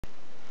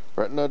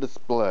Retina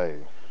display.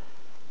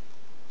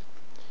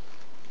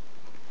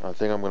 I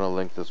think I'm gonna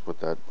link this with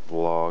that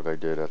vlog I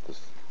did at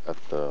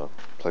the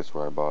place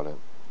where I bought it.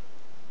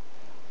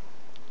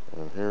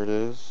 And here it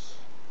is.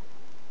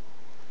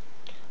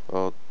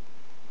 Well,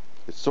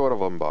 it's sort of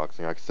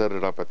unboxing. I set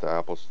it up at the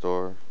Apple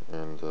Store,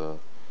 and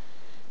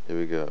here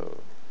we go.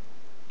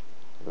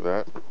 Look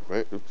at that.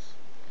 Wait, oops.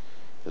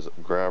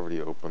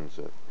 Gravity opens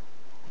it.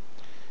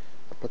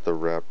 I put the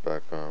wrap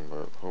back on,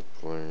 but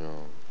hopefully,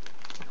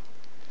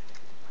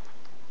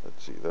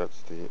 let's see.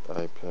 That's the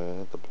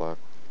iPad, the black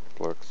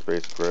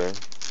space gray.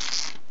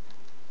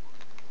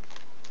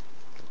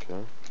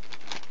 Okay.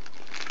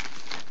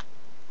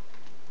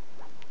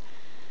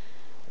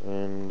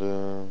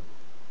 And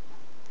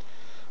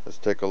let's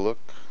take a look.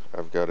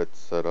 I've got it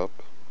set up.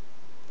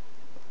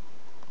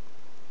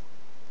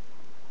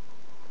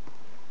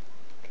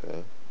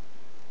 Okay.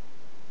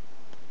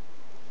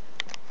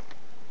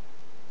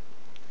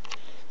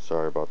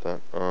 Sorry about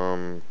that.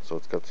 So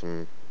it's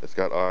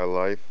got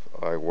iLife,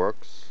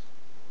 iWorks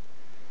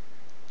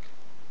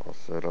all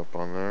set up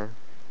on there.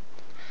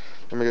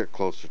 Let me get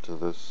closer to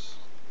this.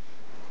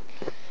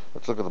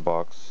 Let's look at the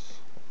box.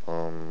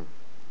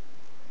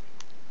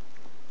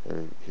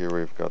 Here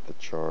we've got the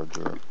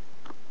charger.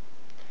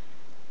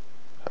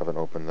 Haven't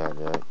opened that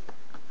yet.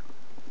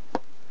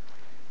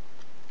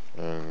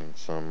 And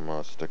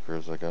some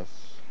stickers, I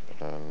guess.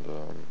 And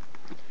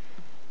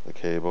the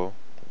cable,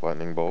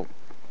 lightning bolt.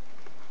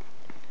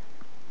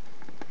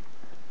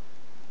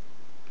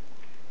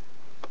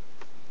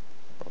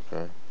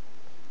 Okay.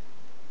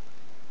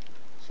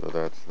 So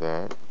that's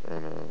that.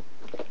 And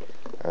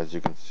as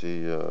you can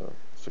see,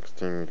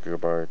 16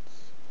 gigabytes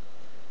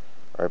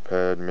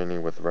iPad mini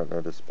with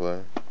retina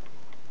display.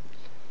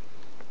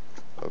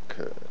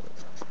 Okay.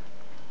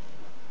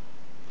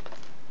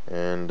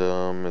 And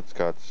it's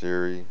got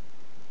Siri.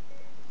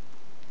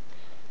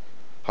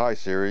 Hi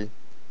Siri.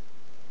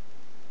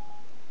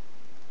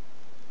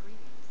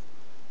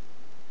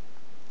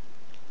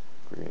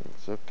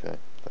 Greetings. Okay.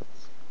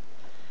 That's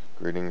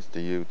greetings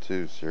to you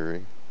too,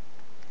 Siri.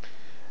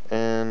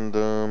 And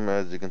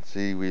as you can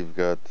see, we've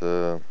got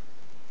a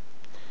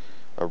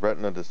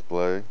retina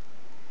display.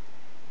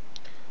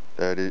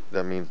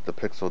 That means the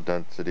pixel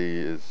density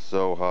is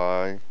so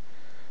high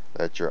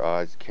that your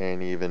eyes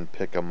can't even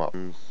pick them up.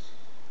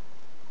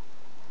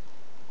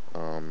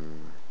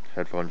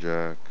 Headphone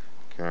jack,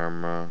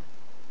 camera,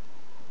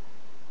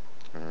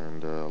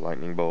 and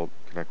lightning bolt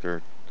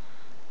connector.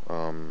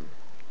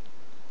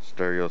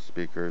 Stereo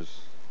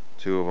speakers,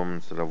 2 of them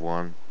instead of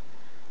 1.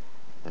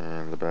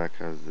 And the back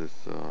has this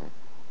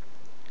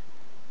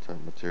type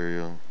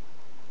material.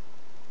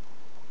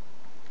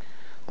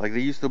 Like, they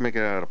used to make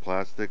it out of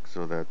plastic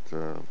so that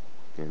the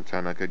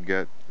antenna could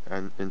get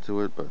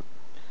into it, but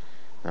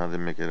now they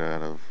make it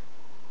out of,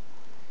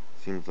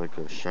 seems like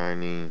a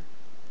shiny,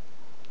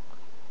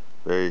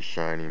 very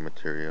shiny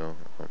material.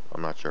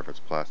 I'm not sure if it's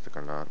plastic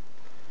or not.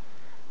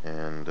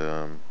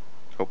 And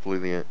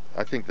hopefully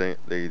I think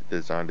they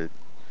designed it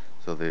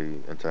so the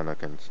antenna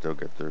can still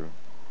get through.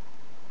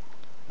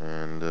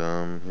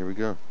 And here we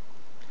go.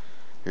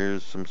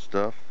 Here's some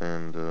stuff,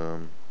 and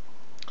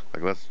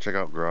like, let's check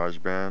out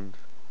GarageBand.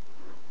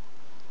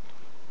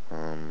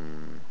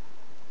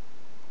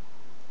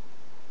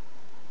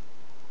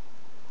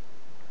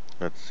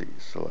 Let's see,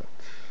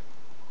 select.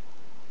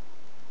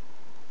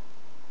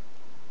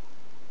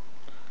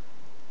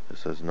 It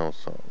says no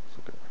songs.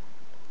 Okay.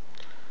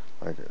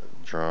 Like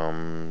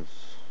drums.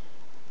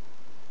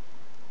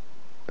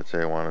 Let's say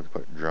I wanted to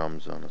put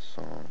drums on a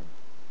song.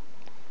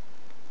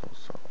 No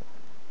song.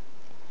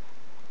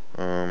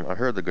 I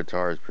heard the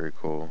guitar is pretty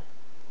cool.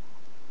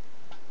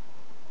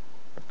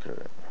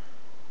 Okay.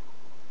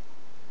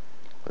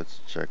 Let's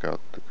check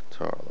out the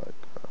guitar, like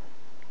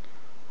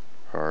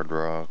hard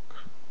rock.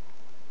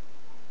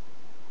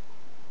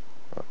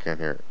 Oh, I can't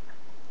hear it.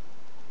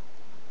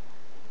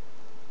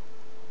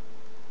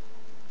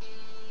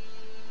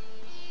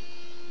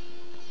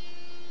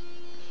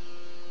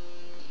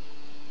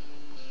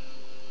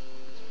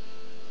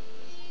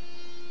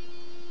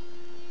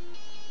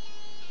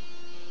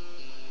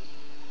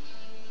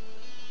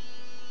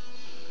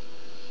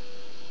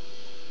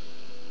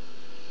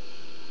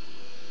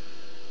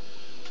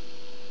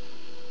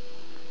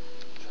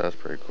 So that's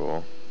pretty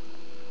cool.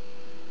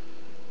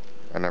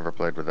 I never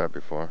played with that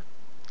before.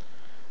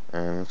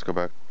 And let's go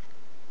back.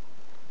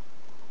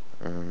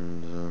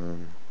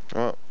 And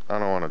well, I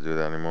don't want to do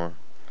that anymore.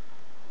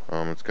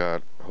 It's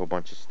got a whole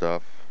bunch of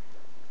stuff.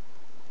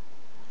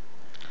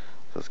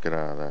 So let's get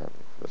out of that.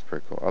 That's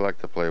pretty cool. I like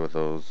to play with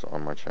those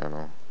on my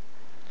channel.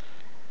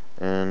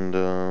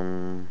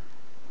 And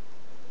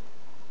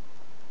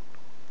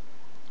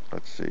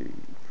let's see,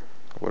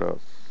 what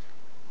else?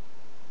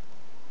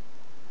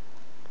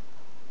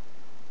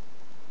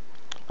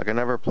 Like, I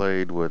never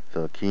played with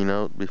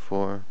Keynote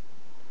before.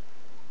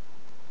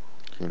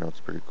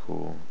 Keynote's pretty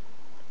cool.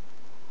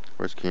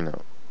 Where's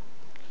Keynote?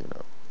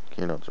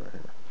 Keynote's right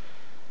here.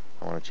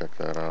 I want to check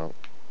that out.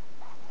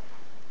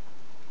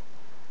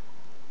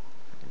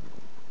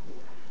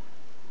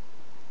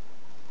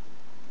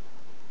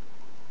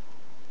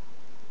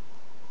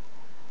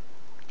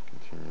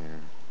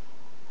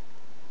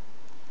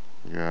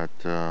 got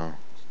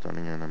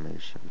stunning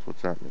animations.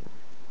 What's that mean?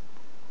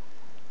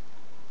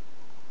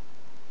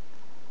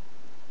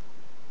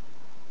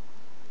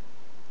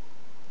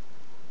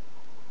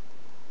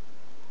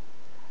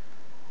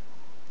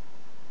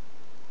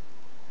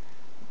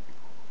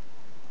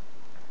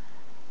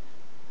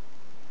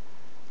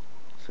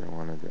 So I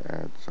wanted to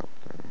add something.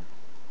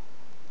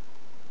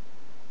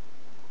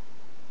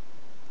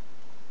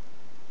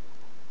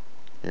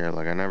 Yeah,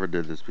 like I never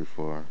did this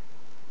before.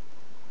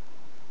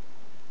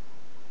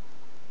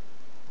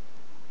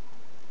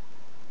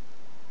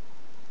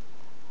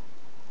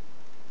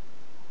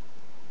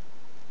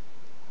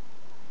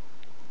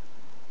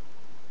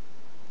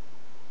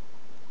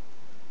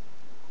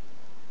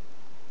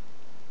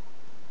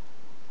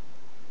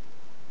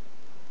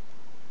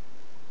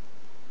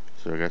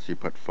 So I guess you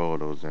put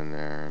photos in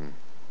there,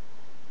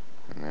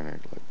 and then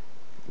it like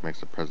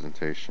makes a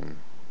presentation.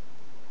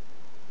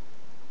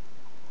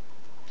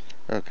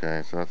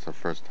 Okay, so that's the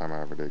first time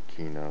I ever did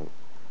Keynote.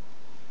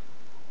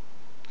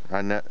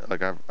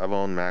 I've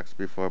owned Macs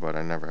before, but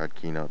I never had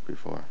Keynote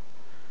before.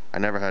 I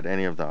never had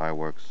any of the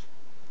iWorks.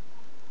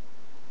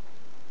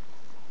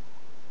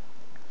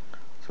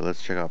 So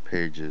let's check out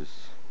Pages.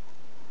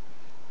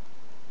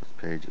 What's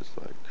Pages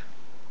like?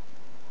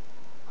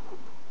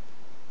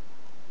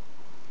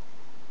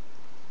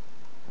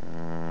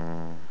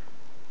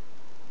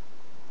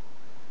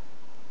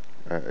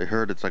 I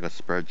heard it's like a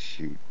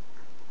spreadsheet.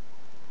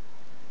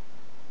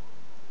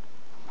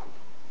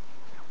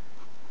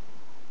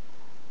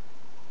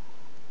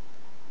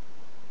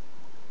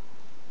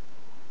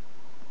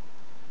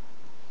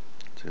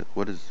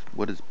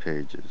 What is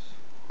Pages?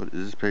 What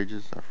is this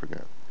Pages? I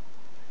forget.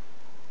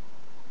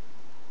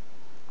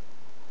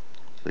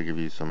 So they give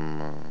you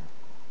some.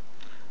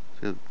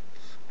 It's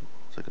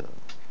like a.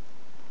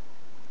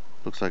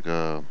 Looks like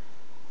a.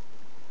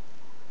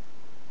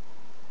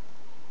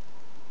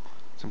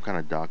 Some kind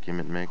of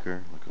document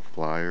maker, like a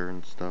flyer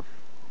and stuff.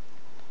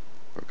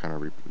 Or kind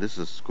of. This is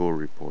a school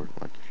report.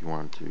 Like if you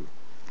want to.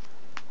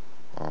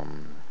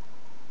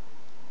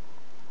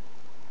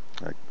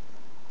 Like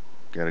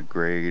get a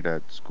grade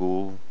at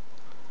school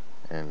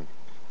and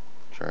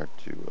try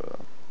to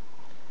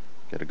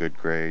get a good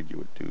grade, you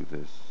would do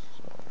this.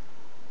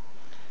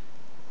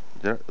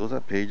 Was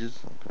that Pages?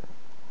 Okay,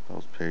 that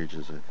was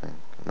Pages, I think.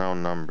 Now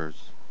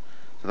Numbers.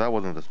 So that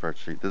wasn't the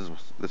spreadsheet. This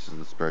is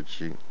the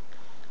spreadsheet,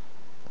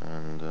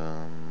 and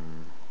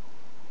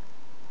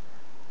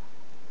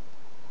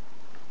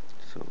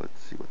so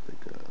let's see what they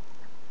got.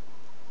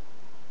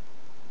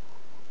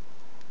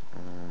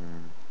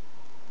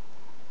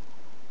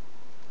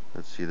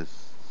 Let's see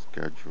this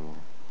schedule.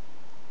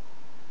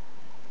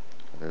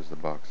 There's the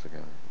box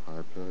again.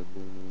 iPad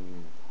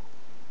mini.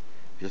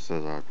 Just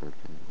says iPad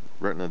mini.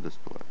 Retina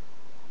display.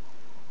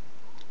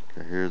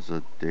 Okay, here's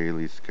a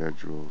daily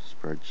schedule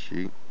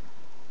spreadsheet.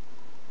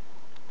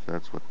 So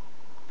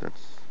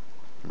that's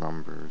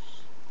numbers.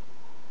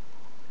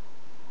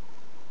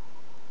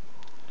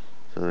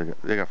 So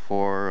they got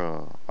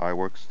four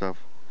iWork stuff: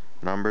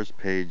 numbers,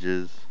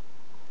 Pages,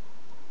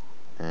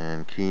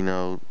 and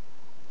Keynote.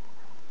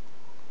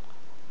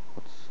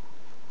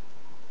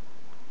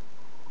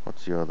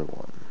 What's the other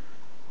one?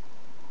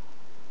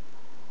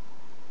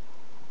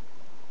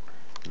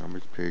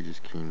 Numbers, Pages,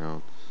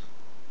 Keynotes.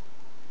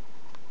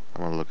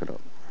 I'm gonna look it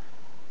up.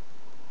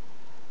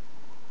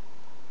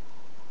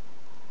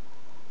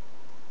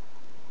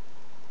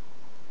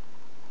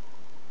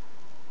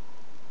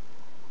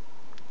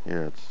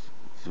 Yeah, it's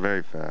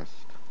very fast.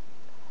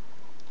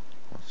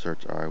 I'll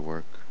search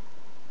iWork.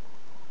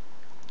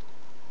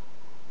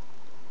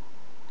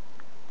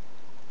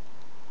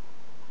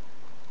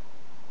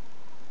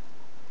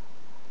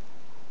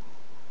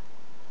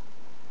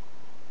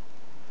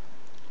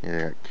 Yeah,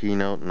 they got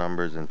Keynote,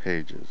 numbers, and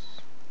Pages.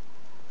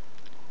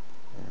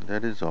 And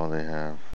that is all they have.